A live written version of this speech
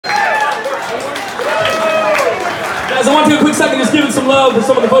Guys, I want to take a quick second just giving some love for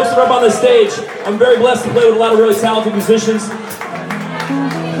some of the folks that are up on this stage. I'm very blessed to play with a lot of really talented musicians.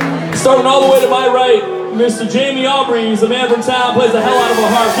 Starting all the way to my right, Mr. Jamie Aubrey. He's a man from town, plays the hell out of a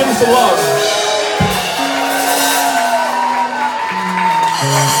harp. Give him some love.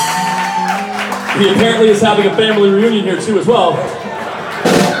 He apparently is having a family reunion here too as well.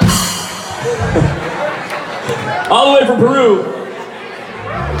 All the way from Peru,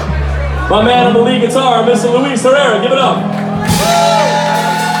 my man on the lead guitar, Mr. Luis Herrera. Give it up.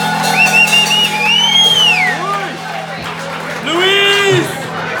 Luis!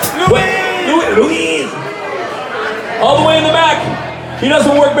 All the way in the back. He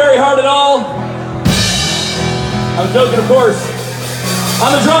doesn't work very hard at all. I'm joking, of course.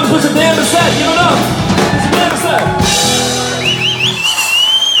 On the drums, Mr. Dan Bissett. Give it up. Mr. Dan Bissett.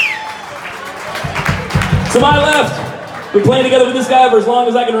 To my left, been playing together with this guy for as long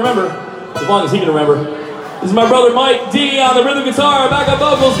as I can remember. As long as he can remember. This is my brother Mike D on the rhythm guitar, backup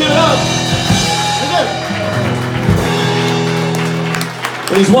vocals. Give it up.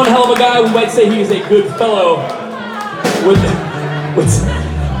 And he's one hell of a guy. We might say he is a good fellow with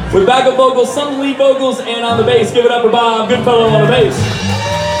backup vocals, some lead vocals, and on the bass. Give it up for Bob, good fellow on the bass.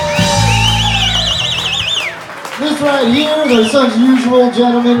 This right here, there's some usual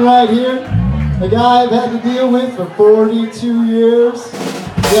gentleman right here. A guy I've had to deal with for 42 years.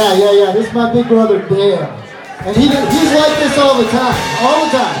 Yeah, this is my big brother Dale. And he's like this all the time,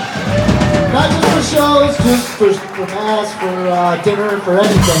 Not just for shows, just for mass, for dinner, for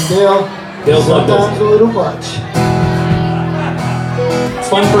anything. Dale's sometimes a little much. It's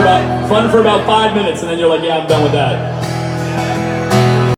fun for about 5 minutes, and then you're like, yeah, I'm done with that.